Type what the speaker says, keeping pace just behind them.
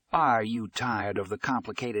Are you tired of the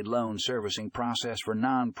complicated loan servicing process for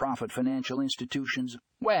non-profit financial institutions?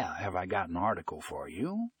 Well, have I got an article for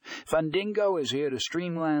you? Fundingo is here to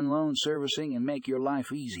streamline loan servicing and make your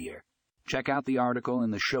life easier. Check out the article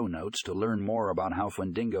in the show notes to learn more about how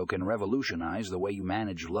Fundingo can revolutionize the way you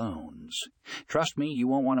manage loans. Trust me, you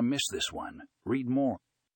won't want to miss this one. Read more.